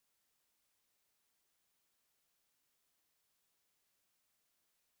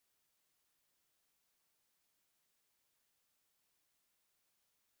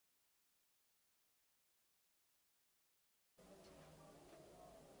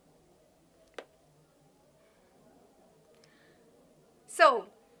So,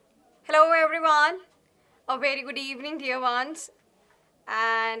 hello everyone. A very good evening, dear ones.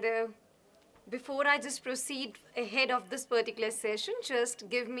 And before I just proceed ahead of this particular session, just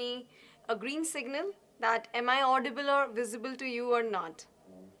give me a green signal that am I audible or visible to you or not.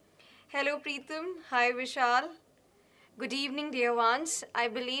 Hello Preetham. Hi Vishal. Good evening, dear ones. I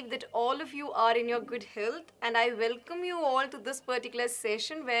believe that all of you are in your good health, and I welcome you all to this particular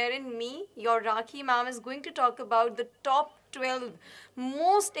session wherein me, your Rakhi Ma'am, is going to talk about the top 12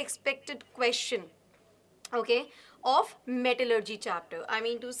 most expected question, okay, of metallurgy chapter. I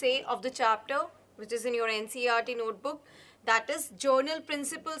mean to say of the chapter which is in your NCERT notebook, that is journal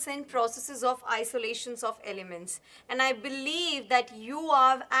principles and processes of isolations of elements. And I believe that you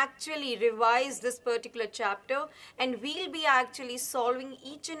have actually revised this particular chapter, and we'll be actually solving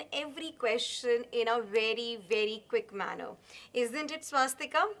each and every question in a very quick manner. Isn't it,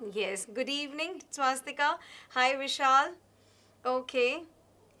 Swastika? Yes. Good evening, Swastika. Hi Vishal. Okay,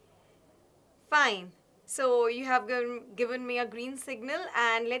 fine. So you have given me a green signal,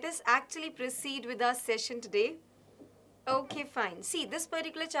 and let us actually proceed with our session today. Okay, fine. See, this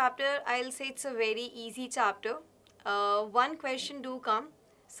particular chapter, I'll say it's a very easy chapter. One question do come,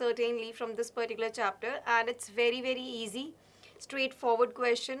 certainly, from this particular chapter, and it's very easy. Straightforward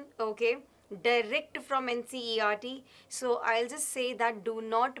question, okay? Direct from NCERT. So I'll just say that do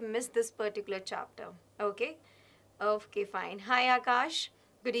not miss this particular chapter, okay? Okay, fine. Hi, Aakash.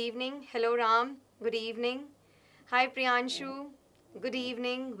 Good evening. Hello, Ram. Good evening. Hi, Priyanshu. Good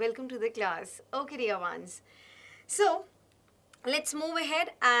evening. Welcome to the class. Okay, dear ones. So, let's move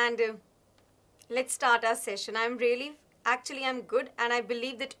ahead and let's start our session. I'm good, and I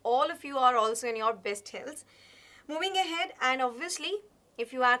believe that all of you are also in your best health. Moving ahead, and obviously,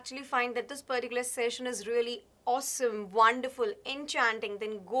 if you actually find that this particular session is really awesome, wonderful, enchanting,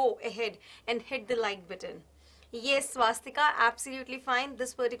 then go ahead and hit the like button. Yes, Swastika, absolutely fine.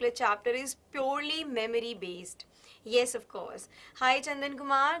 This particular chapter is purely memory based. Yes, of course. Hi, Chandan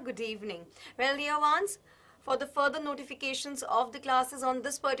Kumar. Good evening. Well, dear ones, for the further notifications of the classes on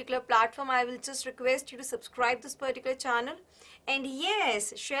this particular platform, I will just request you to subscribe this particular channel. And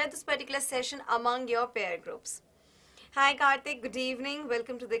yes, share this particular session among your peer groups. Hi Karthik, good evening.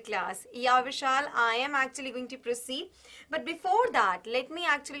 Welcome to the class. Yeah, Vishal, I am actually going to proceed. But before that, let me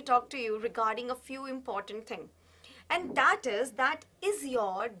actually talk to you regarding a few important things. And that is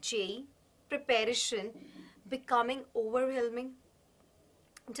your JEE preparation becoming overwhelming?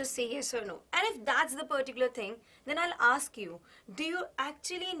 Just say yes or no. And if that's the particular thing, then I'll ask you, do you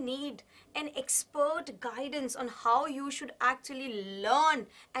actually need an expert guidance on how you should actually learn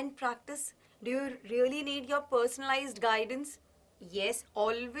and practice? Do you really need your personalized guidance? Yes,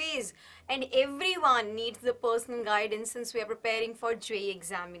 always. And everyone needs the personal guidance since we are preparing for JEE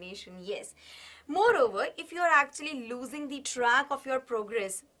examination. Yes. Moreover, if you are actually losing the track of your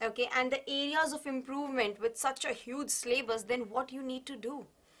progress, okay, and the areas of improvement with such a huge syllabus, then what you need to do?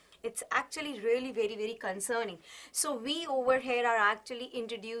 It's actually really very concerning. So we over here are actually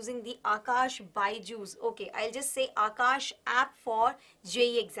introducing the Aakash Byju's. Okay, I'll just say Aakash app for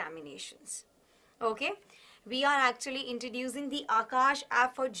JEE examinations. Okay, we are actually introducing the Aakash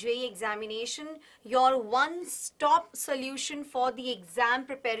app for JEE examination, your one-stop solution for the exam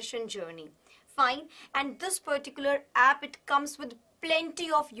preparation journey. Fine. And this particular app, it comes with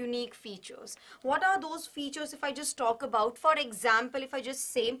plenty of unique features. What are those features if I just talk about? For example, if I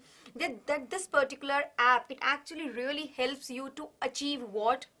just say that this particular app, it actually really helps you to achieve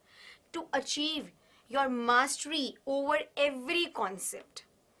what? To achieve your mastery over every concept.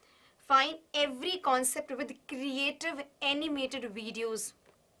 Fine. Every concept with creative animated videos.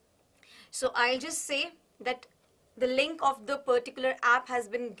 So I'll just say that the link of the particular app has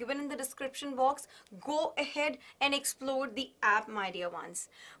been given in the description box. Go ahead and explore the app, my dear ones.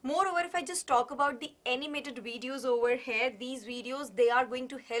 Moreover, if I just talk about the animated videos over here, these videos, they are going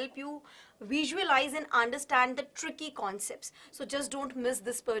to help you visualize and understand the tricky concepts. So just don't miss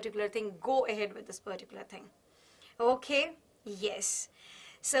this particular thing. Go ahead with this particular thing. Okay? Yes.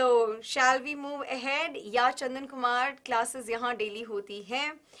 So, shall we move ahead? Yeah, Chandan Kumar, classes yahan daily hoti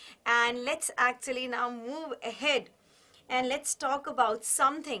hai. And let's actually now move ahead and let's talk about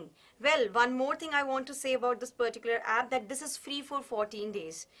something. Well, one more thing I want to say about this particular app, that this is free for 14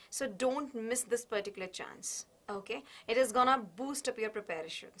 days. So don't miss this particular chance. Okay? It is gonna boost up your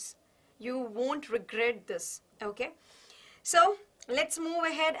preparations. You won't regret this. Okay? So, let's move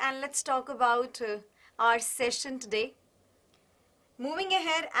ahead and let's talk about our session today. Moving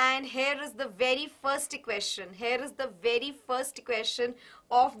ahead, and here is the very first question. Here is the very first question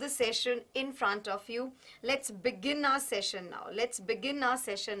of the session in front of you. Let's begin our session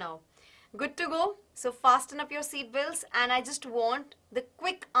now. Good to go? So fasten up your seatbelts and I just want the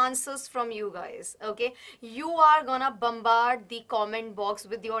quick answers from you guys, okay? You are gonna bombard the comment box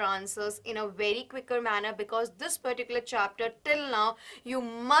with your answers in a very quicker manner because this particular chapter till now you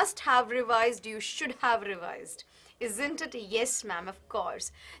must have revised, you should have revised. Isn't it? Yes, ma'am, of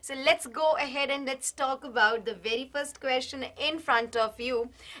course. So let's go ahead and let's talk about the very first question in front of you.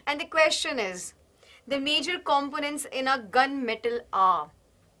 And the question is, the major components in a gunmetal are.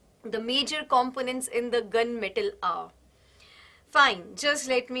 The major components in the gunmetal are. Fine, just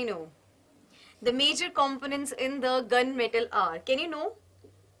let me know. The major components in the gunmetal are. Can you know?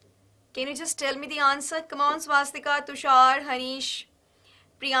 Can you just tell me the answer? Come on, Swastika, Tushar, Hanish,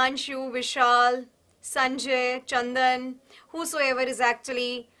 Priyanshu, Vishal, Sanjay, Chandan, whosoever is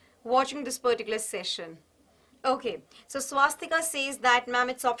actually watching this particular session. Okay, so Swastika says that, ma'am,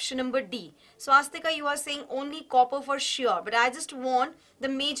 it's option number D. Swastika, you are saying only copper for sure, but I just want the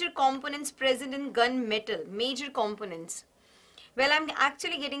major components present in gunmetal, major components. Well, I'm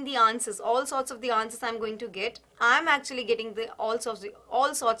actually getting the answers, all sorts of the answers I'm going to get. I'm actually getting the all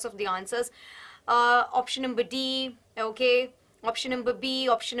sorts of the answers. Option number D, okay. Option number B,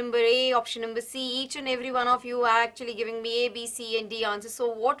 option number A, option number C. Each and every one of you are actually giving me A, B, C and D answers.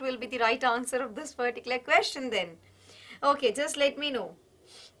 So what will be the right answer of this particular question then? Okay, just let me know.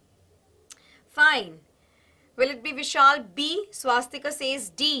 Fine. Will it be Vishal? B. Swastika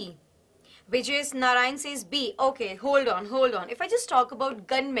says D. Vijay Narayan says B. Okay, hold on. If I just talk about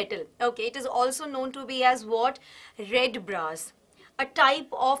gunmetal, okay, it is also known to be as what? Red brass. A type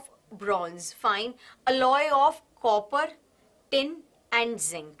of bronze. Fine. Alloy of copper, tin and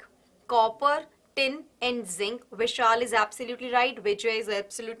zinc. Copper, tin and zinc. Vishal is absolutely right. Vijay is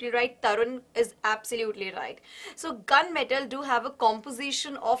absolutely right. Tarun is absolutely right. So gunmetal do have a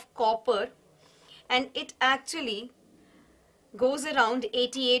composition of copper and it actually goes around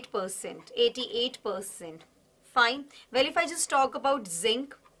 88%. 88%. Fine. Well, if I just talk about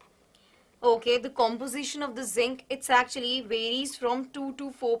zinc, okay, the composition of the zinc, it's actually varies from 2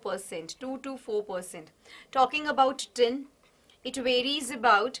 to 4%. 2 to 4%. Talking about tin, it varies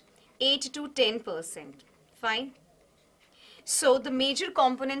about 8 to 10%. Fine. So the major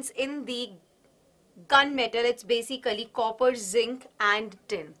components in the gunmetal, it's basically copper, zinc and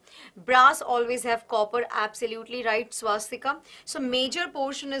tin. Brass always have copper, absolutely right, Swastika. So major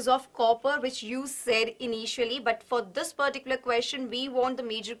portion is of copper, which you said initially, but for this particular question we want the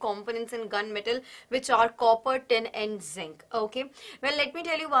major components in gunmetal, which are copper, tin and zinc. Okay, well, let me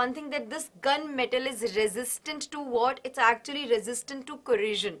tell you one thing, that this gunmetal is resistant to what? It's actually resistant to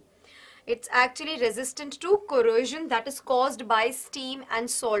corrosion. It's actually resistant to corrosion that is caused by steam and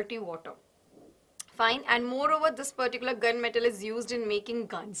salty water. Fine. And moreover, this particular gunmetal is used in making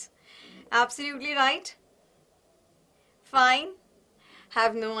guns. Absolutely right. Fine.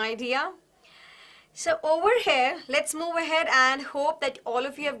 Have no idea. So over here, let's move ahead and hope that all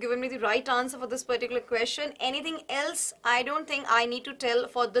of you have given me the right answer for this particular question. Anything else I don't think I need to tell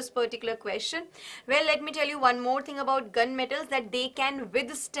for this particular question. Well, let me tell you one more thing about gunmetals, that they can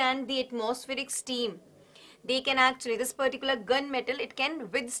withstand the atmospheric steam. They can actually, this particular gunmetal, it can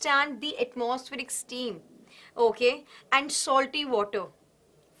withstand the atmospheric steam, okay, and salty water.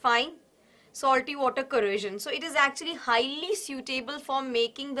 Fine. Salty water corrosion. So it is actually highly suitable for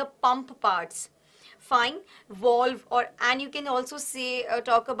making the pump parts. Fine. Valve, and you can also say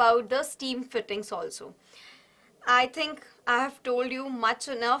talk about the steam fittings also. I think I have told you much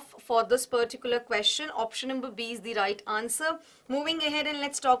enough for this particular question. Option number B is the right answer. Moving ahead, and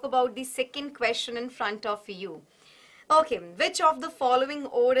let's talk about the second question in front of you. Okay, which of the following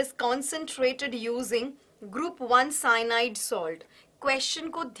ore is concentrated using group 1 cyanide salt?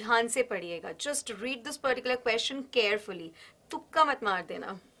 Question को ध्यान से पढ़िएगा. Just read this particular question carefully. तुक्का मत मार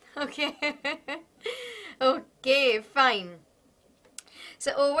देना. Okay. Okay, fine.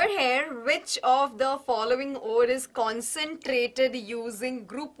 So over here, which of the following ore is concentrated using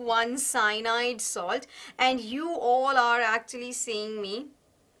group 1 cyanide salt? And you all are actually saying me,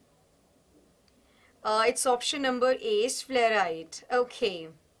 it's option number A, is fluorite. Okay.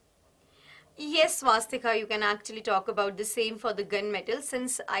 Yes, Swastika, you can actually talk about the same for the gunmetal,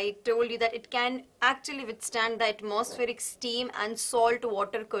 since I told you that it can actually withstand the atmospheric steam and salt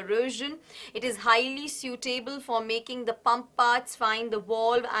water corrosion. It is highly suitable for making the pump parts, fine, the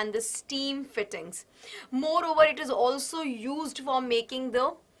valve and the steam fittings. Moreover, it is also used for making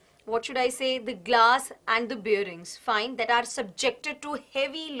the, what should I say, the glass and the bearings, fine, that are subjected to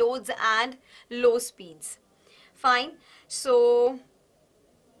heavy loads and low speeds. Fine. So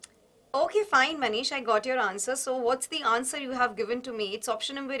Okay, fine, Manish. I got your answer. So, what's the answer you have given to me? It's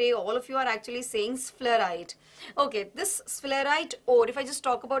option number A. All of you are actually saying sphalerite. Okay, this sphalerite ore, if I just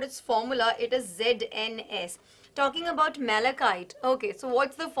talk about its formula, it is ZNS. Talking about malachite. Okay, so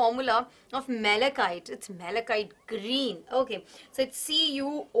what's the formula of malachite? It's malachite green. Okay, so it's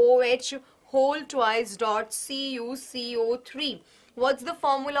CuOH whole twice dot CuCO3. What's the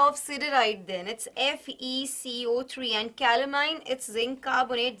formula of siderite then? It's FeCO3, and calamine, it's zinc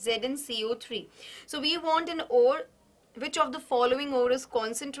carbonate, ZnCO3. So we want an ore. Which of the following ore is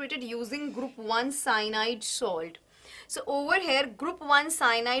concentrated using group 1 cyanide salt? So over here, group 1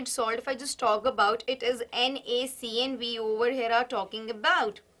 cyanide salt, if I just talk about it, is NaCN we over here are talking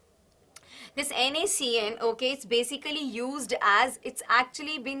about. This NaCN, okay, it's basically used as, it's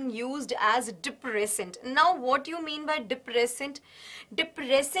actually been used as depressant. Now, what do you mean by depressant?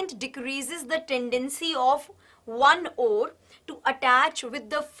 Depressant decreases the tendency of one ore to attach with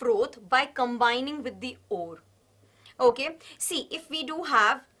the froth by combining with the ore. Okay, see, if we do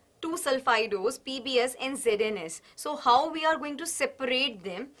have two sulfide ores, PBS and ZNS. So how we are going to separate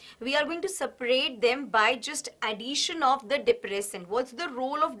them? We are going to separate them by just addition of the depressant. What's the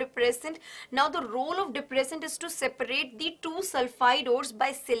role of depressant? Now the role of depressant is to separate the two sulfide ores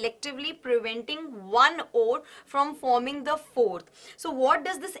by selectively preventing one ore from forming the fourth. So what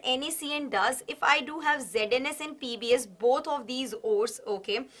does this NaCN does? If I do have ZNS and PBS, both of these ores,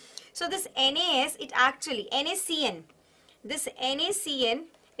 okay. So this NaCN, this NaCN,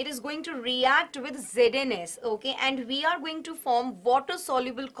 it is going to react with ZNS, okay, and we are going to form water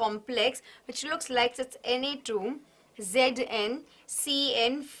soluble complex which looks like it's Na2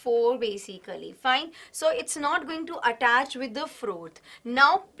 ZnCN4 basically. Fine, so it's not going to attach with the froth.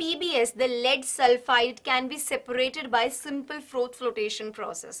 Now PBS, the lead sulfide, can be separated by simple froth flotation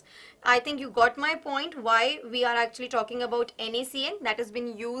process. I think you got my point why we are actually talking about NaCN that has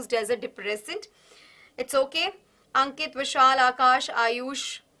been used as a depressant. It's okay. Ankit, Vishal, Aakash,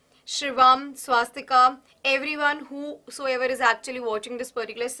 Ayush, Shivam, Swastika, everyone whosoever is actually watching this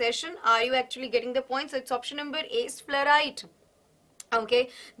particular session, are you actually getting the point? So it's option number A, sphalerite. Okay,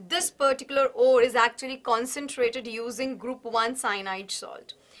 this particular ore is actually concentrated using group 1 cyanide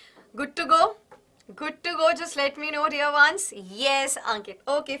salt. Good to go? Good to go. Just let me know, dear ones. Yes, Ankit.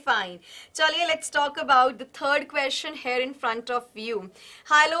 Okay, fine. Chaliye, let's talk about the third question here in front of you.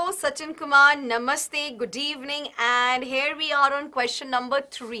 Hello, Sachin Kumar. Namaste. Good evening. And here we are on question number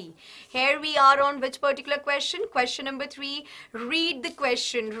 3. Here we are on which particular question? Question number 3. Read the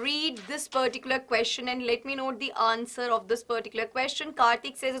question. Read this particular question and let me know the answer of this particular question.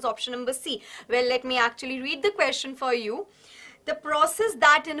 Karthik says it's option number C. Well, let me actually read the question for you. The process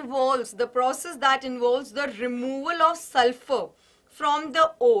that involves the removal of sulfur from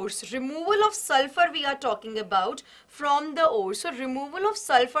the ores. Removal of sulfur we are talking about from the ore. So removal of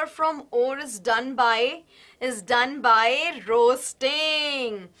sulfur from ore is done by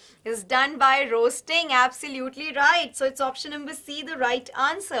roasting. Is done by roasting. Absolutely right. So it's option number C, the right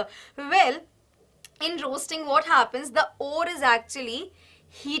answer. Well, in roasting, what happens? The ore is actually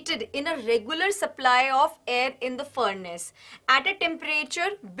heated in a regular supply of air in the furnace at a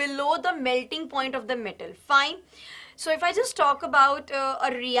temperature below the melting point of the metal. Fine. So if I just talk about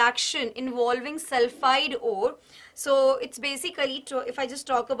a reaction involving sulfide ore, so it's basically, if I just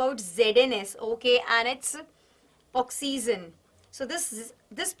talk about ZNS, okay, and it's oxygen. So this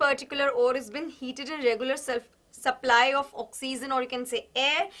particular ore has been heated in regular supply of oxygen, or you can say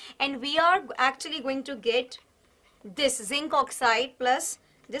air, and we are actually going to get this zinc oxide plus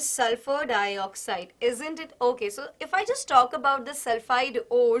this sulfur dioxide, isn't it? Okay, so if I just talk about the sulfide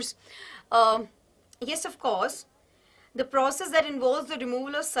ores, yes, of course, the process that involves the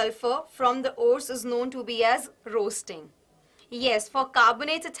removal of sulfur from the ores is known to be as roasting. Yes, for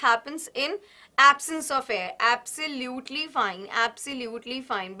carbonates it happens in absence of air. Absolutely fine, absolutely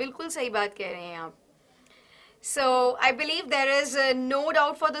fine. बिल्कुल सही बात कह रहे हैं आप. So I believe there is no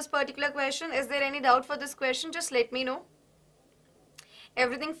doubt for this particular question. Is there any doubt for this question? Just let me know.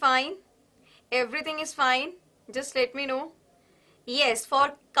 Everything fine? Everything is fine? Just let me know. Yes,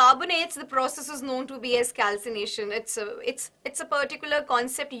 for carbonates the process is known to be as calcination. It's a particular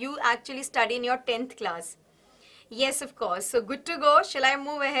concept you actually study in your 10th class. Yes, of course. So good to go. Shall I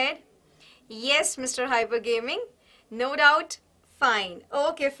move ahead? Yes, Mr. Hypergaming. No doubt. Fine.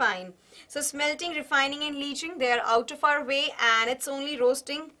 Okay, fine. So smelting, refining and leaching, they are out of our way, and it's only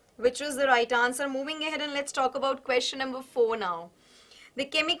roasting which was the right answer. Moving ahead, and let's talk about question number 4 now. The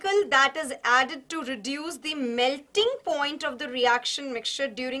chemical that is added to reduce the melting point of the reaction mixture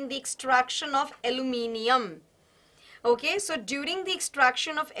during the extraction of aluminium. Okay, so during the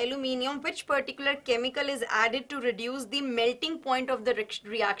extraction of aluminium, which particular chemical is added to reduce the melting point of the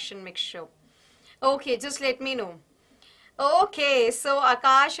reaction mixture? Okay, just let me know. Okay, so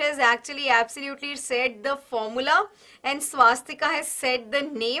Akash has actually absolutely said the formula and Swastika has said the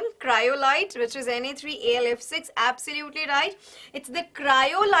name cryolite, which is Na3AlF6. Absolutely right. It's the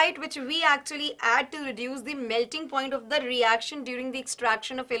cryolite which we actually add to reduce the melting point of the reaction during the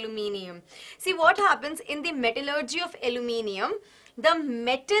extraction of aluminium. See what happens in the metallurgy of aluminium. The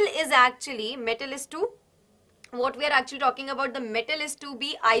metal is to what we are actually talking about, the metal is to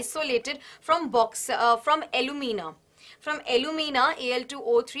be isolated from alumina. From alumina,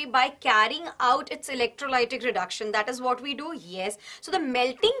 Al2O3, by carrying out its electrolytic reduction. That is what we do, yes. So the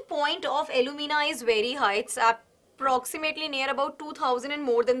melting point of alumina is very high. It's approximately near about 2000 and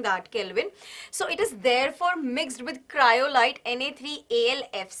more than that Kelvin. So it is therefore mixed with cryolite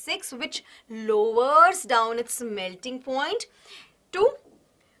Na3AlF6, which lowers down its melting point to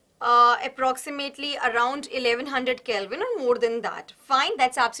approximately around 1100 Kelvin or more than that. Fine,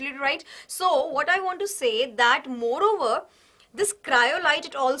 that's absolutely right. So what I want to say that moreover, this cryolite,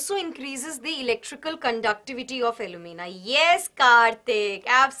 it also increases the electrical conductivity of alumina. Yes, Karthik,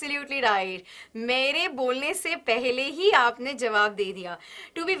 absolutely right. मेरे बोलने से पहले ही आपने जवाब दे दिया.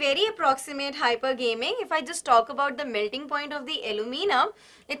 To be very approximate hypergaming, if I just talk about the melting point of the alumina,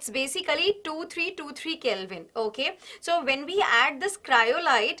 it's basically 2323 Kelvin. Okay, so when we add this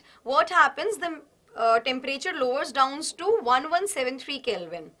cryolite, what happens? The temperature lowers down to 1173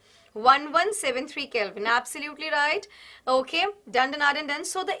 Kelvin. 1173 Kelvin, absolutely right. Okay, done.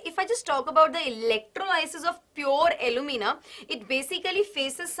 So if I just talk about the electrolysis of pure alumina, it basically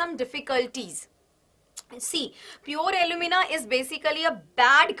faces some difficulties. See, pure alumina is basically a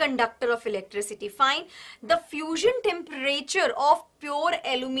bad conductor of electricity. Fine. The fusion temperature of pure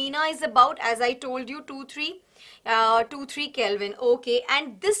alumina is about, as I told you, 23 Kelvin. Okay,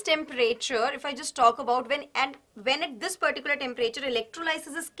 and this temperature, if I just talk about when at this particular temperature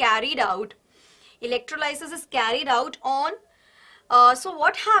electrolysis is carried out on so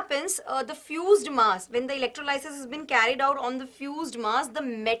what happens, the fused mass, when the electrolysis has been carried out on the fused mass, the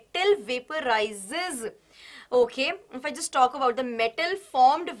metal vaporizes. Okay, if I just talk about the metal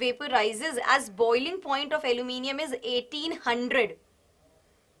formed vaporizes, as boiling point of aluminium is 1800.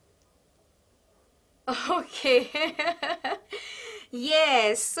 Okay.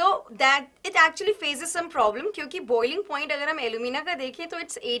 Yes, so that it actually faces some problem क्योंकि boiling point अगर हम alumina का देखें तो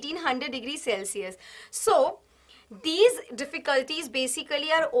it's 1800 degrees Celsius. So these difficulties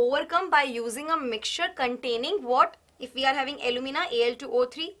basically are overcome by using a mixture containing what? If we are having alumina,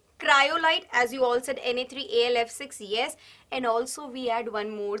 Al2O3, cryolite, as you all said, Na3AlF6, yes, and also we add one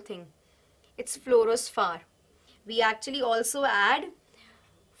more thing. It's fluorospar. We actually also add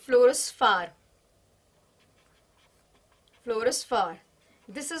fluorospar.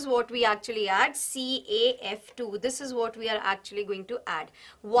 This is what we actually add, CaF2. This is what we are actually going to add.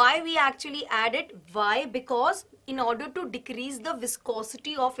 Why we actually add it? Why? Because in order to decrease the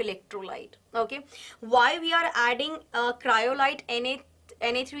viscosity of electrolyte. Okay. Why we are adding cryolite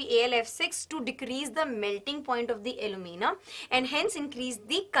Na3AlF6? To decrease the melting point of the alumina and hence increase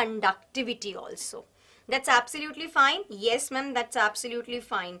the conductivity also. That's absolutely fine. Yes, ma'am, that's absolutely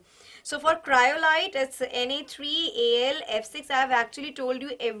fine. So for cryolite, it's Na3AlF6. I have actually told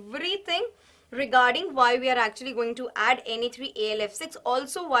you everything regarding why we are actually going to add Na3AlF6.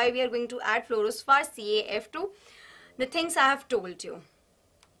 Also why we are going to add fluorospar, CaF2. The things I have told you.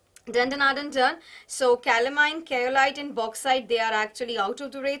 Done. So calamine, kaolite and bauxite, they are actually out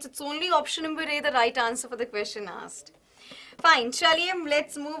of the rates. It's only option number A, the right answer for the question asked. Fine, chaliye,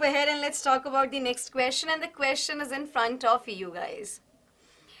 let's move ahead and let's talk about the next question, and the question is in front of you guys.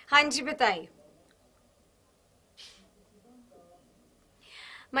 Hanji batai.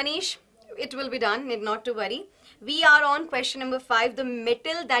 Manish, it will be done, need not to worry. We are on question number 5, the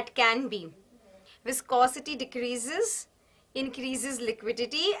metal that can be. Viscosity decreases, increases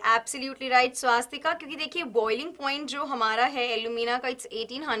liquidity. Absolutely right, Swastika, क्योंकि देखिए boiling point जो हमारा है alumina का, it's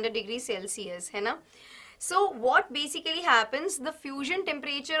 1800 degrees Celsius, है ना? So what basically happens, the fusion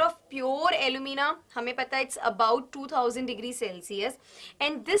temperature of pure alumina, हमें पता है it's about 2000 degrees Celsius,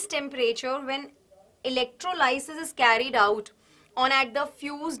 and this temperature when electrolysis is carried out on at the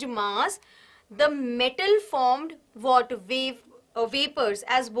fused mass, the metal formed what? Vapors,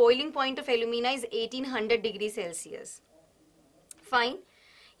 as boiling point of alumina is 1800 degrees Celsius. Fine?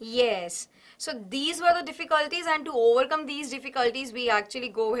 Yes. So these were the difficulties, and to overcome these difficulties we actually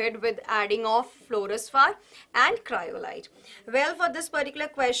go ahead with adding of fluorospar and cryolite. Well, for this particular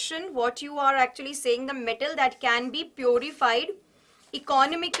question, what you are actually saying, the metal that can be purified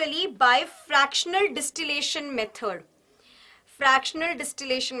economically by fractional distillation method. Fractional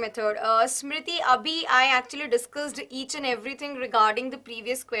distillation method. Smriti, Abhi, I actually discussed each and everything regarding the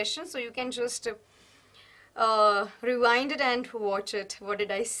previous question, so you can just rewind it and watch it. What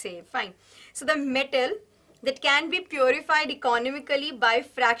did I say? Fine. So the metal that can be purified economically by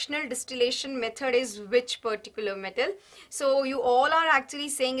fractional distillation method is which particular metal? So you all are actually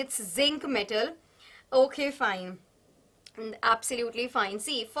saying it's zinc metal. Okay, fine. Absolutely fine.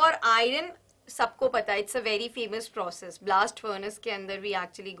 See, for iron, सबको पता, it's a very famous process. Blast furnace के अंदर we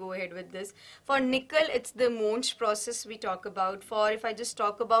actually go ahead with this. For nickel, it's the Monge process we talk about. For, if I just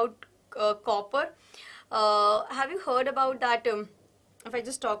talk about copper, have you heard about that? If I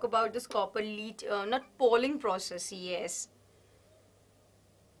just talk about this copper leach, not polling process, yes.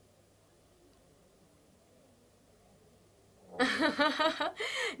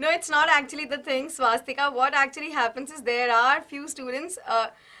 No, it's not actually the thing, Swastika. What actually happens is there are few students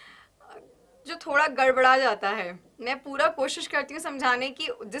जो थोड़ा गड़बड़ा जाता है. मैं पूरा कोशिश करती हूँ समझाने की,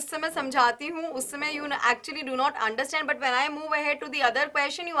 जिस समय समझाती हूँ उस समय you actually do not understand, but when I move ahead to the other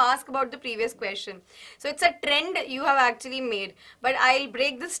question, you ask about the previous question. So it's a trend you have actually made, but I'll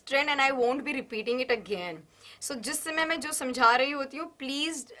break this trend and I won't be repeating it again. So जिस समय मैं जो समझा रही होती हूँ,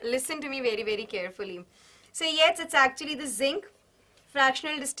 please listen to me very very carefully. So yes, it's actually the zinc.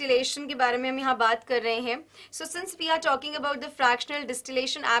 Fractional distillation के बारे में हम यहाँ बात कर रहे हैं. So since we are talking about the fractional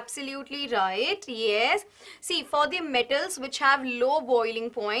distillation, absolutely right, yes. C, for the metals which have low boiling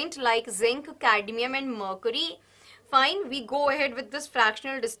point like zinc, cadmium and mercury, fine, we go ahead with this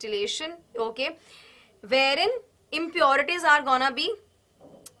fractional distillation, okay, wherein impurities are gonna be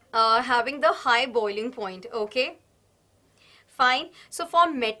having the high boiling point, okay. Fine. So for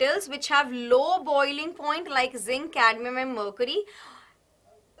metals which have low boiling point like zinc, cadmium and mercury,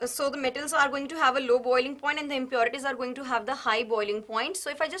 so the metals are going to have a low boiling point and the impurities are going to have the high boiling point. So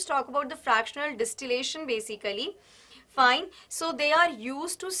if I just talk about the fractional distillation basically, fine, so they are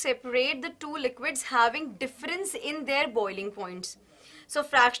used to separate the two liquids having difference in their boiling points. So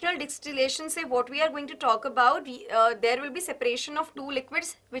fractional distillation, say what we are going to talk about, there will be separation of two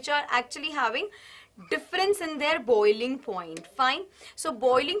liquids which are actually having difference in their boiling point. Fine. So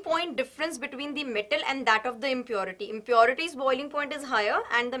boiling point difference between the metal and that of the impurity. Impurity's boiling point is higher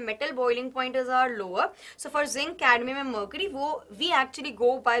and the metal boiling point is lower. So for zinc, cadmium and mercury, we actually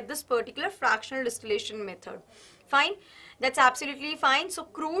go by this particular fractional distillation method. Fine. That's absolutely fine. So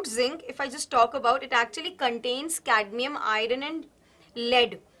crude zinc, if I just talk about, it actually contains cadmium, iron and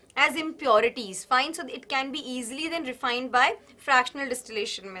lead as impurities. Fine. So it can be easily then refined by fractional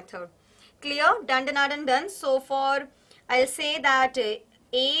distillation method. Clear? Done, done. So for, I'll say that A,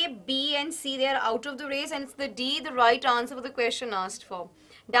 B and C, they are out of the race and it's the D, the right answer for the question asked for.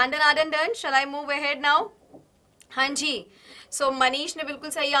 Done. Shall I move ahead now? हाँ जी. So Manish ने बिल्कुल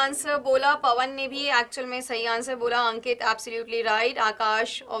सही answer बोला, पवन ने भी actual में सही answer बोला, अंकित absolutely right,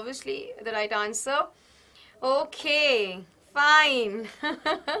 Akash obviously the right answer. Okay. Fine.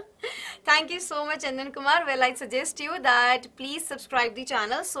 Thank you so much, Chandan Kumar. Well, I suggest you that please subscribe the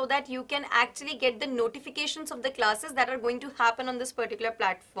channel so that you can actually get the notifications of the classes that are going to happen on this particular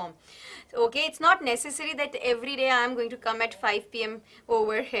platform. Okay, it's not necessary that every day I am going to come at 5 p.m.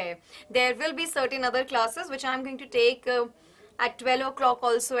 over here. There will be certain other classes which I am going to take at 12 o'clock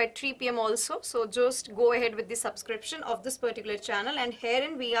also, at 3 p.m. also. So just go ahead with the subscription of this particular channel, and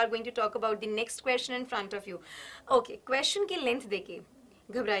herein we are going to talk about the next question in front of you. Okay, question की length देखिए,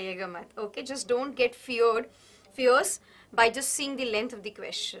 घबराइएगा मत. Okay, just don't get fierce by just seeing the length of the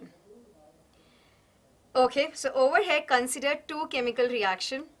question. Okay, so over here consider two chemical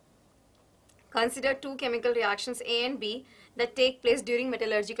reactions A and B that take place during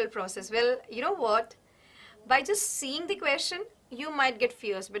metallurgical process. Well, you know what? By just seeing the question, you might get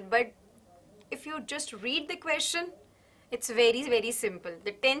fierce, but if you just read the question, it's very, very simple.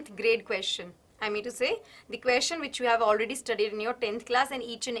 The 10th grade question, I mean to say, the question which you have already studied in your 10th class, and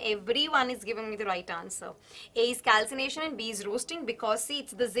each and every one is giving me the right answer. A is calcination and B is roasting, because see,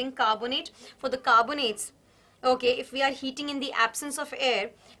 it's the zinc carbonate. For the carbonates, okay, if we are heating in the absence of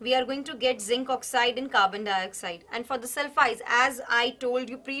air, we are going to get zinc oxide and carbon dioxide. And for the sulfides, as I told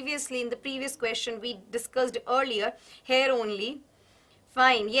you previously in the previous question we discussed earlier, here only.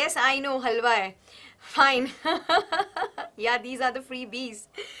 Fine. Yes, I know, halwa hai. Fine. Yeah, these are the freebies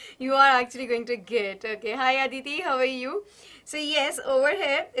you are actually going to get. Okay. Hi Aditi, how are you? So yes, over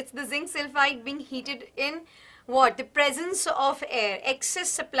here, it's the zinc sulfide being heated in what? The presence of air, excess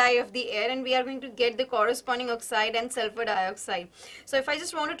supply of the air, and we are going to get the corresponding oxide and sulfur dioxide. So if I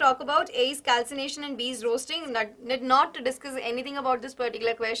just want to talk about A is calcination and B is roasting, not to discuss anything about this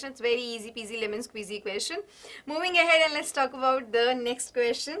particular question. It's very easy peasy lemon squeezy question. Moving ahead, and let's talk about the next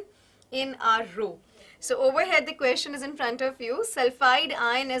question in our row. So over here the question is in front of you. Sulfide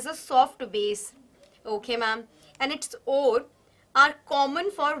ion is a soft base, okay ma'am, and its ore are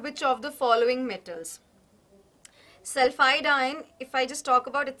common for which of the following metals? Sulfide ion, if I just talk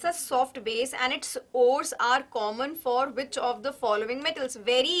about, it's a soft base and its ores are common for which of the following metals?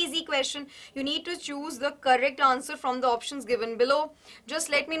 Very easy question. You need to choose the correct answer from the options given below. Just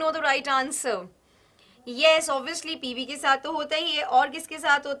let me know the right answer. Yes, obviously PB के साथ तो होता ही है, और किसके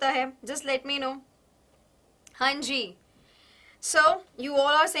साथ होता है? Just let me know. हाँ जी. So you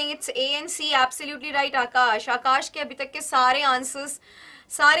all are saying it's A and C. Absolutely right, Aakash. आकाश के अभी तक के सारे आंसर्स,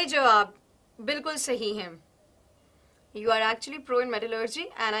 सारे जवाब बिल्कुल सही हैं. You are actually pro in metallurgy,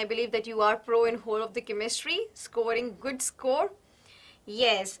 and I believe that you are pro in whole of the chemistry, scoring good score.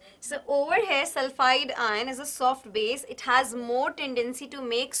 Yes. So over here, sulfide ion is a soft base. It has more tendency to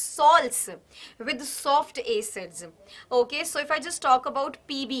make salts with soft acids. Okay. So if I just talk about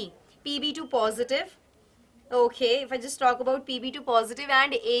Pb2 positive. Okay, if I just talk about Pb2 positive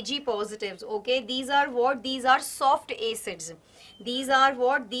and Ag positives, okay, these are what? These are soft acids. These are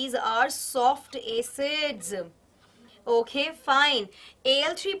what? These are soft acids. Okay, fine.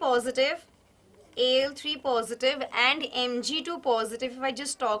 Al3 positive and Mg2 positive, if I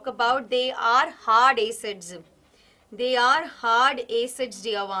just talk about, they are hard acids. They are hard acids,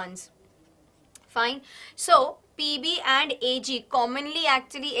 dear ones. Fine. So Pb and Ag commonly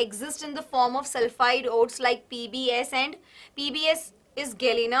actually exist in the form of sulfide ores like PbS, and PbS is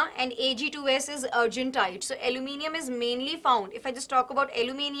galena and Ag2S is argentite. So aluminium is mainly found, if I just talk about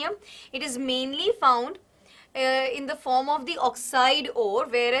aluminium, it is mainly found in the form of the oxide ore,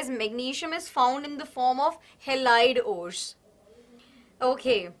 whereas magnesium is found in the form of halide ores.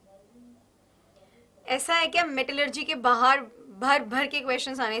 Okay. ऐसा है क्या metallurgy के बाहर भर भर के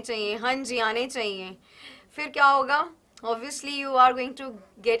questions आने चाहिए? हाँ जी, आने चाहिए. फिर क्या होगा? Obviously you are going to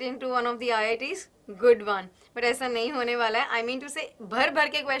get into one of the IITs, good one. But ऐसा नहीं होने वाला है. I mean to say भर भर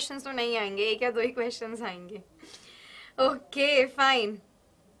के क्वेश्चंस तो नहीं आएंगे, एक या दो ही क्वेश्चंस आएंगे. Okay, fine.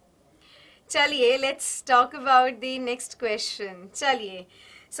 चलिए, let's talk about the next question. चलिए.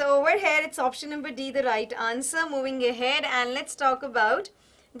 So over here it's option number D, the right answer. Moving ahead, and let's talk about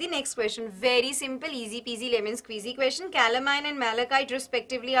the next question. Very simple, easy peasy lemon squeezy question. Calamine and malachite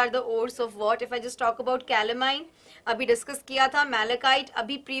respectively are the ores of what? If I just talk about calamine, अभी discuss किया था. Malachite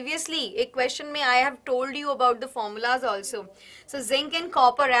अभी previously एक question में I have told you about the formulas also. So zinc and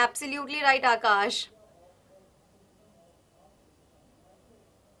copper, absolutely right, Aakash.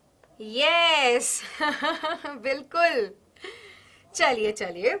 Yes. बिल्कुल.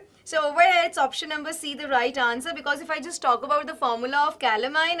 चलिए. So over here it's option number C, the right answer, because if I just talk about the formula of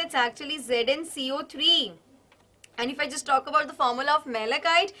calamine, it's actually ZnCO3. And if I just talk about the formula of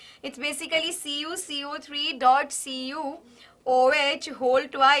malachite, it's basically CuCO3 dot CuOH whole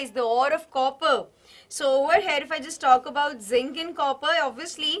twice, the ore of copper. So over here, if I just talk about zinc and copper,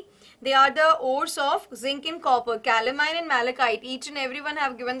 obviously they are the ores of zinc and copper. Calamine and malachite, each and everyone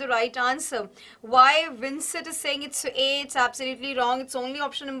have given the right answer. Why Vincent is saying it's A, it's absolutely wrong. It's only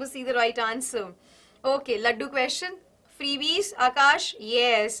option number C, the right answer. Okay, Laddu question. Freebies, Aakash,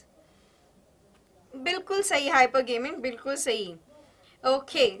 yes. बिल्कुल सही, hyper gaming, बिल्कुल सही.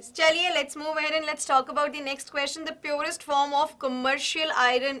 Okay, चलिए, let's move ahead and let's talk about the next question. The purest form of commercial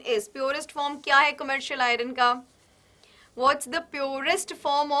iron is. Purest form क्या है commercial iron का? What's the purest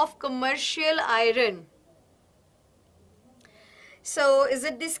form of commercial iron? So, is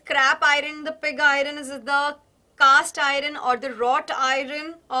it the scrap iron, the pig iron, is it the cast iron or the wrought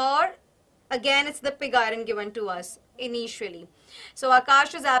iron, or again it's the pig iron given to us initially? So,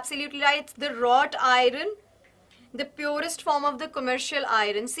 Aakash is absolutely right. It's the wrought iron, the purest form of the commercial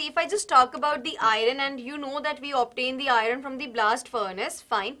iron. See, if I just talk about the iron, and you know that we obtain the iron from the blast furnace,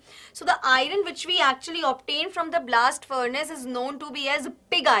 fine. So the iron which we actually obtain from the blast furnace is known to be as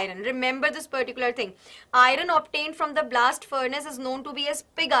pig iron. Remember this particular thing. Iron obtained from the blast furnace is known to be as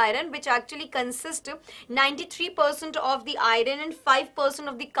pig iron, which actually consists of 93% of the iron and 5%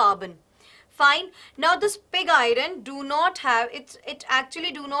 of the carbon. Fine. Now this pig iron do not have, it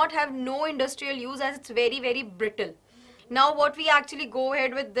actually do not have no industrial use, as it's very, very brittle. Now what we actually go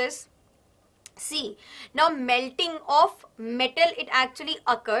ahead with this? See, now melting of metal, it actually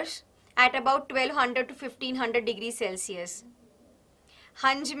occurs at about 1200 to 1500 degrees Celsius.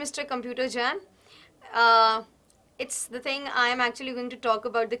 Hanji, Mr. Computer Jan. It's the thing I am actually going to talk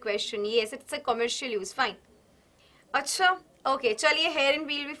about the question. Yes, it's a commercial use. Fine. अच्छा, okay, चलिए herein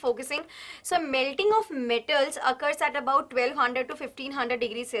we'll be focusing. So melting of metals occurs at about 1200 to 1500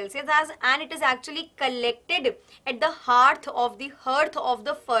 degrees Celsius, and it is actually collected at the hearth of the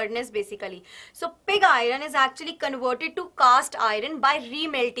furnace basically. So pig iron is actually converted to cast iron by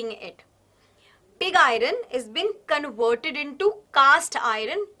remelting it. Pig iron is been converted into cast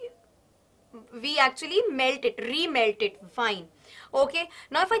iron. We actually melt it, remelt it, fine. Okay,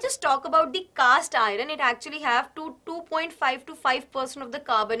 now if I just talk about the cast iron, it actually have 2.5 to 5% of the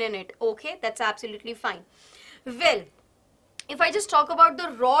carbon in it. Okay, that's absolutely fine. Well, if I just talk about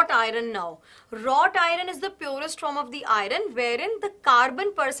the wrought iron now, wrought iron is the purest form of the iron wherein the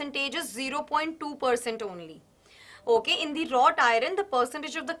carbon percentage is 0.2% only. Okay, in the wrought iron, the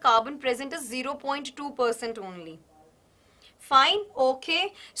percentage of the carbon present is 0.2% only. Fine,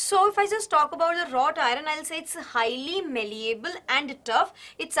 okay. So if I just talk about the wrought iron, I'll say it's highly malleable and tough.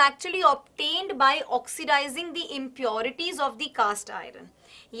 It's actually obtained by oxidizing the impurities of the cast iron.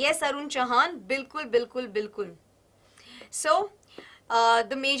 Yes, Arun Chauhan, bilkul, bilkul, bilkul. So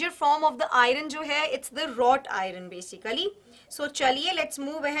the major form of the iron jo hai, it's the wrought iron basically. So chaliye, let's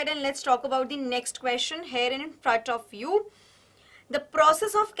move ahead and let's talk about the next question here in front of you. The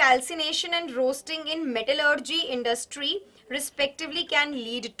process of calcination and roasting in metallurgy industry respectively can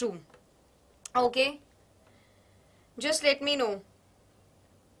lead to. Okay, just let me know.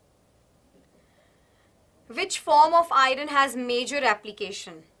 Which form of iron has major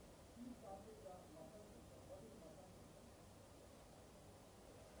application?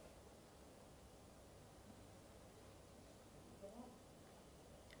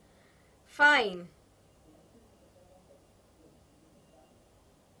 Fine.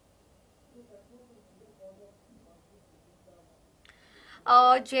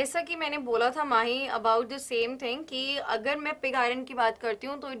 जैसा कि मैंने बोला था माही about the same thing कि अगर मैं pig iron की बात करती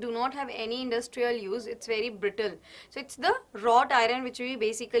हूँ तो it do not have any industrial use, it's very brittle, so it's the wrought iron which we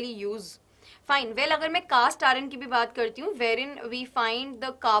basically use. Fine. Well, अगर मैं कास्ट आयरन की भी बात करती हूँ where in we find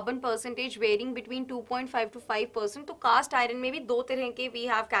the carbon percentage varying between 2.5 to 5%. तो cast iron में भी दो तरह के we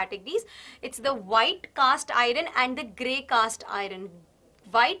have categories. It's the white cast iron and the grey cast iron.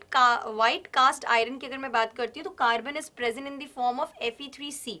 White cast iron की अगर मैं बात करती हूँ तो carbon is present in the form of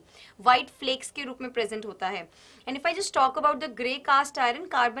Fe3C, white flex के रूप में प्रेजेंट होता है. And if I just talk about the grey cast iron,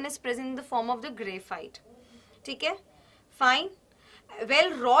 carbon is present in the form of the graphite. ठीक है, फाइन.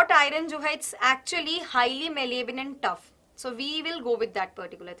 वेल, रॉट आयरन जो है it's actually highly malleable and tough, so we will go with that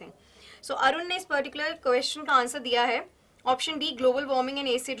particular thing. सो अरुण ने इस particular question का answer दिया है option D, global warming and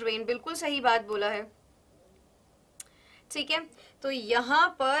acid rain. बिल्कुल सही बात बोला है. ठीक है, तो यहाँ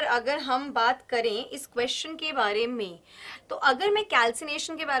पर अगर हम बात करें इस क्वेश्चन के बारे में, तो अगर मैं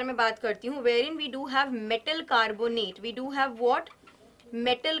कैल्सिनेशन के बारे में बात करती हूँ where in we do have metal carbonate, we do have what,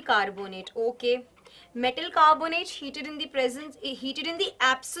 metal carbonate. Okay, metal carbonate heated in the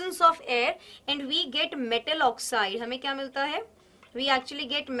absence of air and we get metal oxide. हमें क्या मिलता है? We actually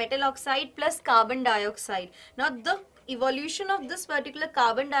get metal oxide plus carbon dioxide. Now the evolution of this particular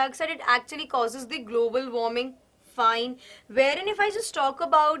carbon dioxide, it actually causes the global warming. Fine. Wherein if I just talk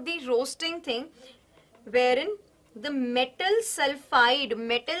about the roasting thing, wherein the metal sulfide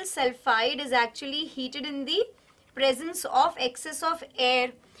is actually heated in the presence of excess of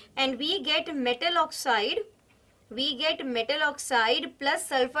air and we get metal oxide plus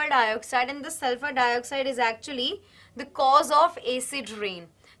sulfur dioxide, and the sulfur dioxide is actually the cause of acid rain,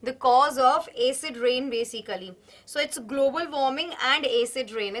 basically. So it's global warming and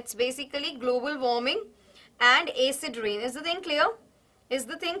acid rain. It's basically global warming and acid rain. Is the thing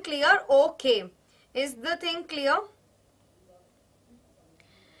clear? Okay, is the thing clear?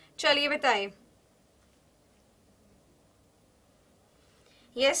 चलिए बताएं.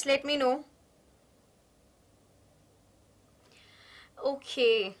 Yes, let me know.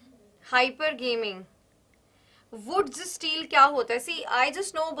 Okay, hyper gaming. Wood steel क्या होता है? See, I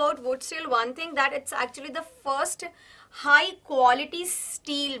just know about wood steel one thing, that it's actually the first high quality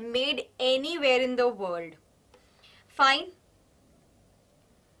steel made anywhere in the world. Fine.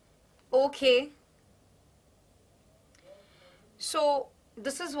 Okay. So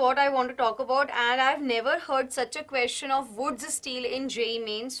this is what I want to talk about, and I've never heard such a question of wood steel in JEE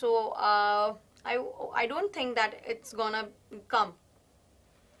Mains, so I don't think that it's gonna come.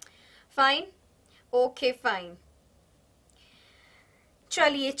 Fine. Okay, fine.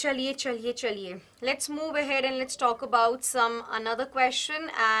 Chaliye. Let's move ahead and let's talk about another question.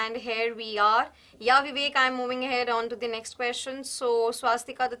 And here we are. Yeah, Vivek, I'm moving ahead on to the next question. So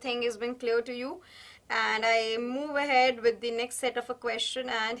Swastika, the thing has been clear to you. And I move ahead with the next set of a question,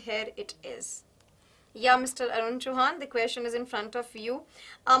 and here it is. Yeah, Mr. Arun Chauhan, the question is in front of you.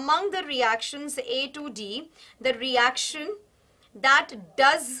 Among the reactions A to D, the reaction that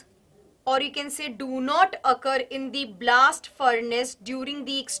does, or you can say do not occur in the blast furnace during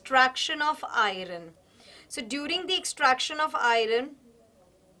the extraction of iron. So during the extraction of iron,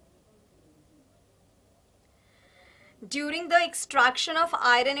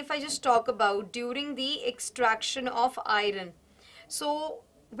 if I just talk about during the extraction of iron, so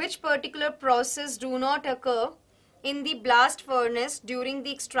which particular process do not occur in the blast furnace during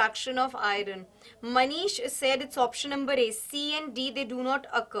the extraction of iron? Manish said it's option number A. C and D, they do not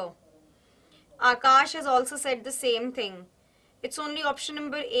occur. Aakash has also said the same thing. It's only option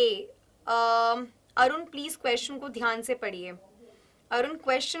number A. Arun please question को ध्यान से पढ़िए. Arun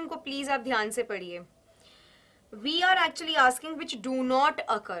question को please आप ध्यान से पढ़िए. We are actually asking which do not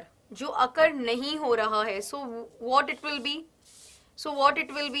occur, जो अकर नहीं हो रहा है. So what it will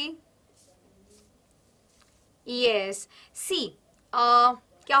be? Yes, सी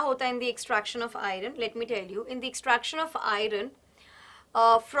क्या होता है in the extraction of iron? Let me tell you. In the extraction of iron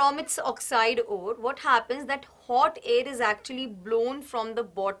from its oxide ore, what happens that hot air is actually blown from the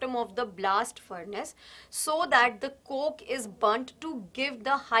bottom of the blast furnace so that the coke is burnt to give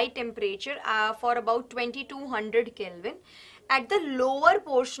the high temperature for about 2200 Kelvin at the lower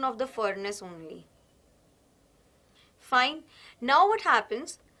portion of the furnace only. Fine. Now what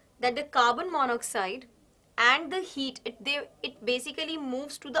happens that the carbon monoxide and the heat, it basically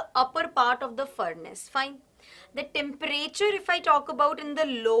moves to the upper part of the furnace. Fine. The temperature, if I talk about in the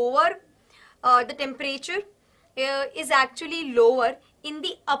lower, the temperature is actually lower in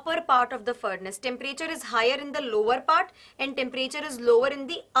the upper part of the furnace. Temperature is higher in the lower part and temperature is lower in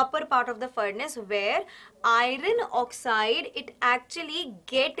the upper part of the furnace, where iron oxide, it actually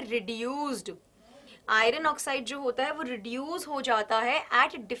get reduced. Iron oxide जो होता है वो reduce हो जाता है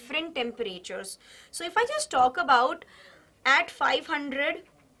at different temperatures. So if I just talk about at 500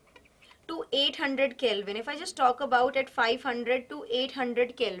 to 800 Kelvin, if I just talk about at 500 to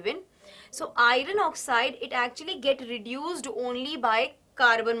 800 Kelvin, so iron oxide, it actually get reduced only by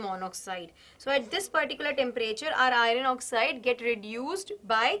carbon monoxide. So at this particular temperature, our iron oxide get reduced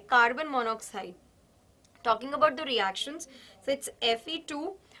by carbon monoxide. Talking about the reactions, so it's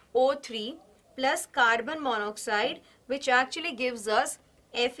Fe2O3 plus carbon monoxide, which actually gives us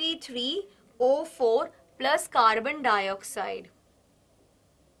Fe3O4 plus carbon dioxide.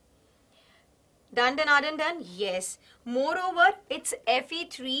 Done? Yes. Moreover, it's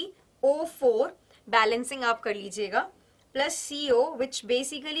Fe3O4, balancing up कर लीजिएगा, plus CO, which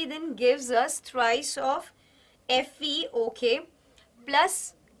basically then gives us thrice of Fe, okay,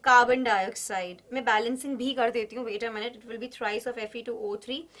 plus carbon dioxide. मैं balancing भी कर देती हूँ. Wait a minute. It will be thrice of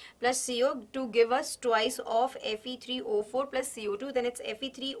Fe2O3 plus CO to give us twice of Fe3O4 plus CO2. Then it's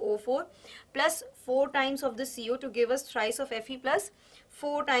Fe3O4 plus 4 times of the CO to give us thrice of Fe plus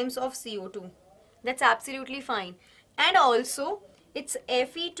 4 times of CO2. That's absolutely fine. And also it's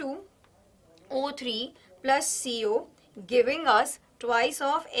Fe2O3 plus CO giving us twice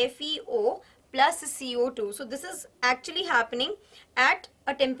of FeO plus CO2. So this is actually happening at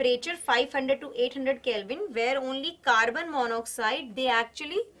a temperature 500 to 800 Kelvin, where only carbon monoxide, they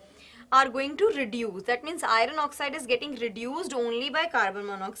actually are going to reduce. That means iron oxide is getting reduced only by carbon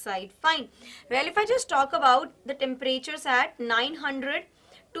monoxide. Fine. Well, if I just talk about the temperatures at 900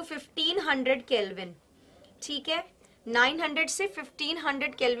 to 1500 Kelvin, ठीक है, 900 से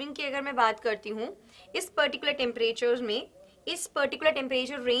 1500 Kelvin की अगर मैं बात करती हूँ, इस particular temperatures में, इस particular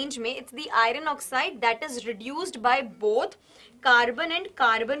temperature range में, it's the iron oxide that is reduced by both carbon and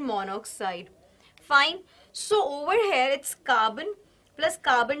carbon monoxide. Fine. So over here it's carbon plus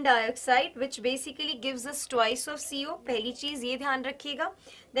carbon dioxide, which basically gives us twice of CO. पहली चीज ये ध्यान रखिएगा.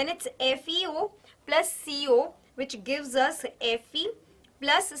 Then it's FeO plus CO, which gives us Fe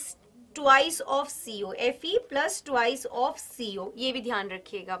plus twice of CO. Fe plus twice of CO. ये भी ध्यान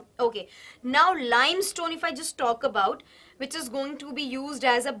रखिएगा. Okay. Now limestone, if I just talk about, which is going to be used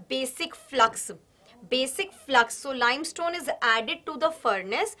as a basic flux. Basic flux. So limestone is added to the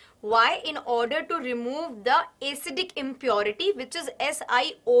furnace. Why? In order to remove the acidic impurity, which is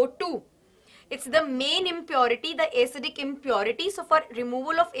SiO2. It's the main impurity, the acidic impurity. So for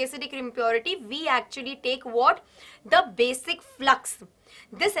removal of acidic impurity, we actually take what? The basic flux.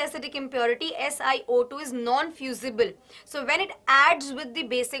 This acidic impurity, SiO2, is non-fusible. So when it adds with the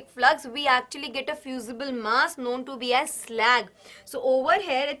basic flux, we actually get a fusible mass known to be as slag. So over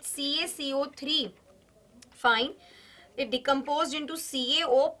here, it's CaCO3. Fine. It decomposed into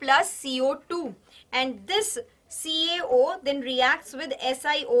CaO plus CO2. And this CaO then reacts with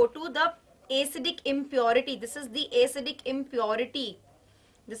SiO2, the acidic impurity. This is the acidic impurity.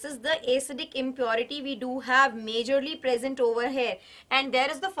 This is the acidic impurity we do have majorly present over here. And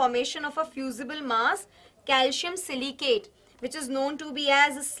there is the formation of a fusible mass, calcium silicate, which is known to be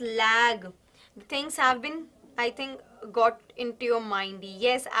as slag. The things have been, I think, got into your mind.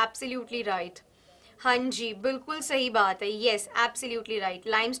 Yes, absolutely right. हाँ जी, बिल्कुल सही बात है. Yes, absolutely right.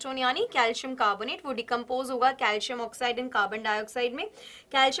 Limestone यानी calcium carbonate, वो decompose होगा calcium oxide and carbon dioxide में.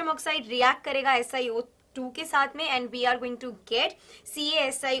 Calcium oxide react करेगा SiO2 के साथ में and we are going to get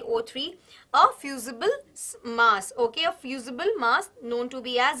CaSiO3, a fusible mass. Okay, a fusible mass known to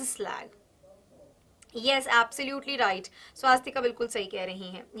be as slag. Yes, absolutely right. Swastika बिल्कुल सही कह रही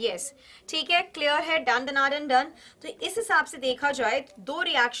हैं. यस, ठीक है, क्लियर है, डन दनादन डन. तो इस हिसाब से देखा जाए दो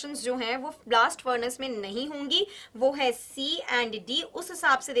रिएक्शंस जो हैं वो ब्लास्ट फर्नेस में नहीं होंगी, वो है C एंड D. उस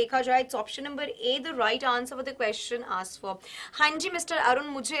हिसाब से देखा जाए it's option number A the right answer for the question asked for. हाँ जी मिस्टर अरुण,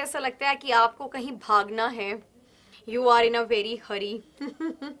 मुझे ऐसा लगता है कि आपको कहीं भागना है. You are in a very Hari.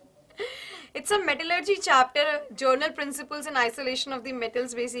 It's a metallurgy chapter, journal principles and isolation of the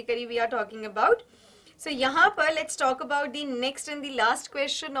metals basically we are talking about. So यहाँ पर let's talk about the next and the last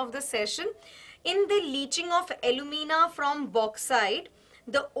question of the session. In the leaching of alumina from bauxite,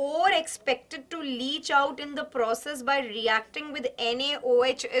 the ore expected to leach out in the process by reacting with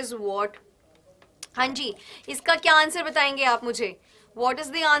NaOH is what? हाँ जी, इसका क्या answer बताएंगे आप मुझे? What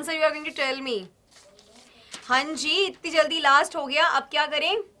is the answer you are going to tell me? हाँ जी, इतनी जल्दी last हो गया, अब क्या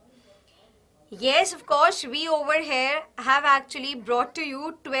करें? Yes, of course, we over here have actually brought to you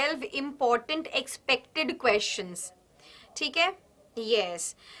 12 important expected questions. ठीक है? Yes.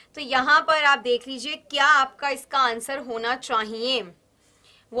 तो यहाँ पर आप देख लीजिए क्या आपका इसका आंसर होना चाहिए.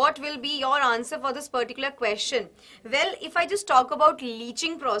 What will be your answer for this particular question? Well, if I just talk about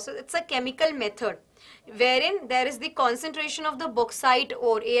leaching process, it's a chemical method wherein there is the concentration of the bauxite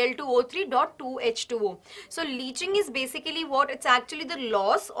ore Al2O3.2H2O. So leaching is basically what? It's actually the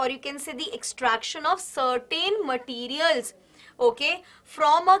loss or you can say the extraction of certain materials, okay,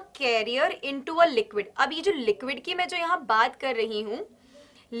 from a carrier into a liquid. अब ये जो liquid की मैं जो यहाँ बात कर रही हूँ,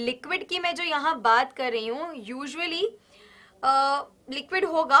 liquid की मैं जो यहाँ बात कर रही हूँ, usually लिक्विड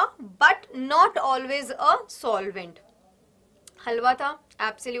होगा but not always a solvent. हलवा था,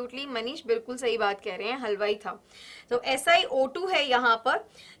 एब्सोल्युटली मनीष बिल्कुल सही बात कह रहे हैं, हलवा ही था. तो SiO2 है यहाँ पर.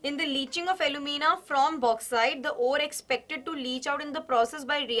 In the leaching of alumina from bauxite the ore expected to Leach out in the process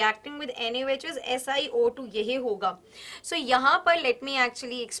by reacting with NaOH is SiO2. यही होगा. सो यहाँ पर let me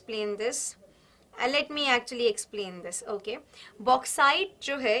actually explain this. Let me actually explain this. Okay, bauxite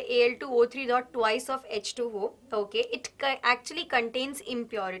जो है Al2O3 dot twice of H2O. Okay, it actually contains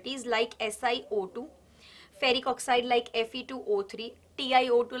impurities like SiO2, ferric oxide like Fe2O3,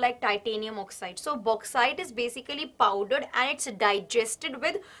 TiO2 like titanium oxide. So bauxite is basically powdered and it's digested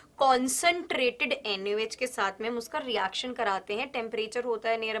with concentrated NaOH के साथ में हम उसका reaction कराते हैं. Temperature होता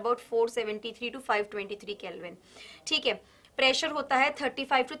है near about 473 to 523 kelvin. ठीक है, प्रेशर होता है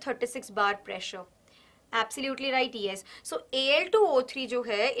 35 to 36 bar pressure. Absolutely right, yes. So Al2O3 जो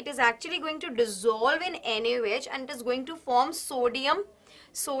है it is actually going to dissolve in NaOH and it is going to form sodium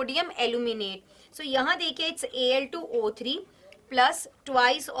aluminate. So यहाँ देखिए it's Al2O3 plus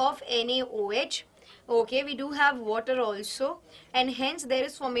twice of NaOH. Okay, we do have water also and hence there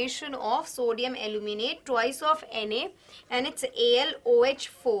is formation of sodium aluminate twice of Na and it's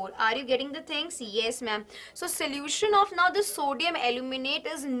AlOH4. Are you getting the things? Yes ma'am. So solution of now the sodium aluminate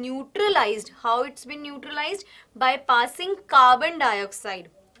is neutralized. How it's been neutralized? By passing carbon dioxide.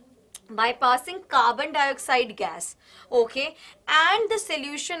 Bypassing carbon dioxide gas. Okay, and the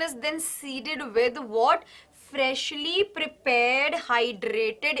solution is then seeded with what? Freshly prepared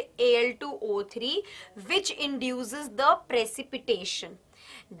hydrated Al2O3 which induces the precipitation.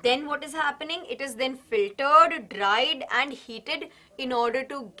 Then what is happening? It is then filtered, dried and heated in order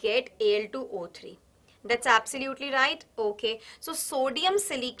to get Al2O3. That's absolutely right. Okay, so sodium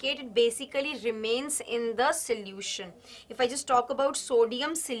silicate it basically remains in the solution. If I just talk about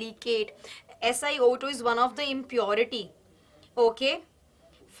sodium silicate, SiO2 is one of the impurity. Okay,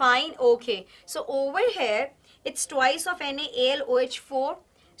 fine. Okay, so over here it's twice of NaAlOH4.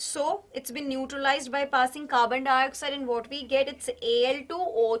 So it's been neutralized by passing carbon dioxide and what we get, it's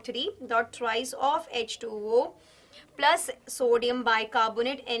Al2O3 dot thrice of H2O plus sodium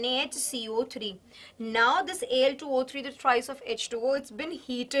bicarbonate NaHCO3. Now this Al2O3 the thrice of H2O, it's been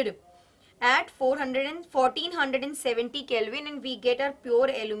heated at 1470 Kelvin and we get our pure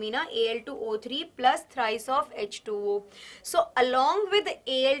alumina Al2O3 plus thrice of H2O. So along with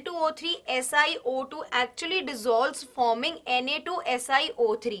Al2O3, SiO2 actually dissolves forming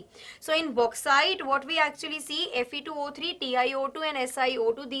Na2SiO3. So in bauxite what we actually see, Fe2O3, TiO2 and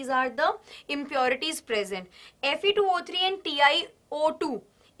SiO2, these are the impurities present. Fe2O3 and TiO2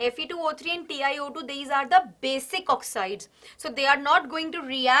 Fe2O3 and TiO2, these are the basic oxides. So they are not going to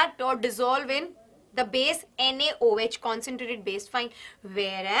react or dissolve in the base NaOH, concentrated base, fine.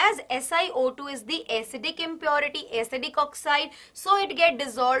 Whereas SiO2 is the acidic impurity, acidic oxide, so it get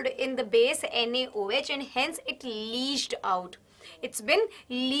dissolved in the base NaOH and hence it leached out. It's been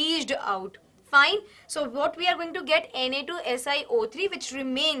leached out. Fine. So what we are going to get, Na2SiO3, which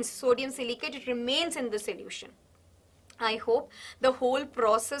remains, sodium silicate, it remains in the solution. I hope the whole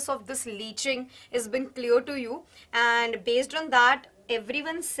process of this leaching has been clear to you, and based on that,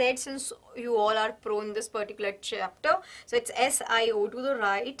 everyone said, since you all are pro in this particular chapter, so it's SiO2 the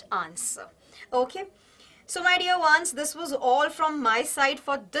right answer. Okay. So my dear ones, this was all from my side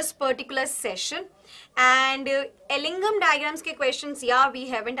for this particular session. And Ellingham diagrams ke questions, yeah, we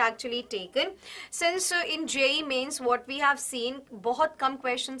haven't actually taken. Since in JEE Mains what we have seen, बहुत कम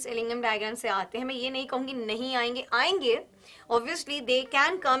questions Ellingham diagram से आते हैं. मैं ये नहीं कहूँगी नहीं आएंगे, आएंगे. Obviously they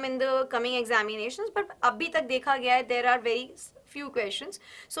can come in the coming examinations, but अभी तक देखा गया है there are very few questions.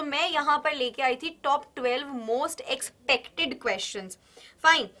 So मैं यहाँ पर लेके आई थी top 12 most expected questions.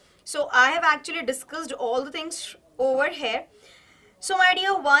 Fine. So I have actually discussed all the things over here. So my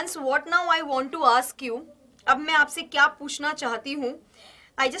dear ones, what now I want to ask you? अब मैं आपसे क्या पूछना चाहती हूँ?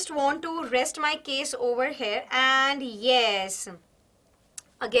 I just want to rest my case over here, and yes,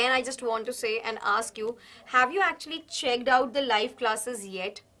 again I just want to say and ask you, have you actually checked out the live classes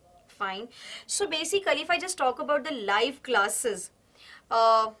yet? Fine. So basically, if I just talk about the live classes,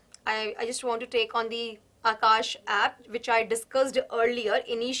 I just want to take on the Aakash app, which I discussed earlier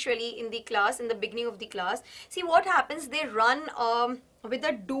initially in the class, in the beginning of the class. See what happens, they run with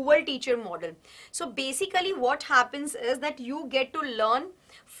a dual teacher model. So basically what happens is that you get to learn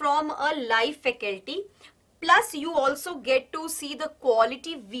from a live faculty, plus you also get to see the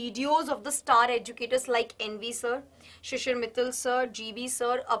quality videos of the star educators like NV sir, Shishir Mittal sir, GB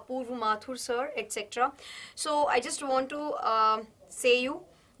sir, Apurv Mathur sir, etc. So I just want to say you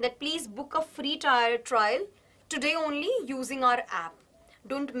that please book a free trial today only using our app.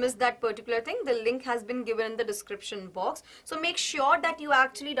 Don't miss that particular thing. The link has been given in the description box. So make sure that you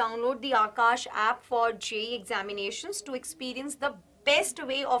actually download the Aakash app for JEE examinations to experience the best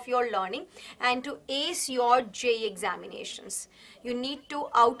way of your learning and to ace your JEE examinations. You need to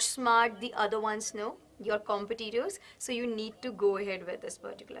outsmart the other ones, no, your competitors. So you need to go ahead with this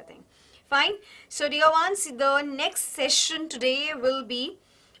particular thing. Fine. So dear ones, the next session today will be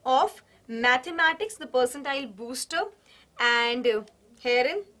of mathematics, the percentile booster, and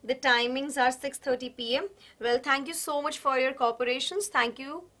herein the timings are 6:30 p.m. Well, thank you so much for your cooperations. Thank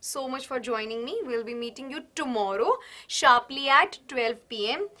you so much for joining me. We'll be meeting you tomorrow sharply at 12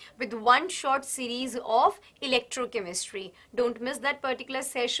 p.m. with one short series of electrochemistry. Don't miss that particular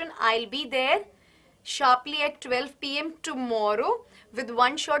session. I'll be there sharply at 12 p.m. tomorrow with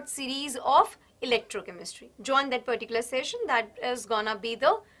one short series of electrochemistry. Join that particular session. That is gonna be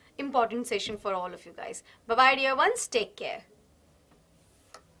the important session for all of you guys. Bye bye dear ones. Take care.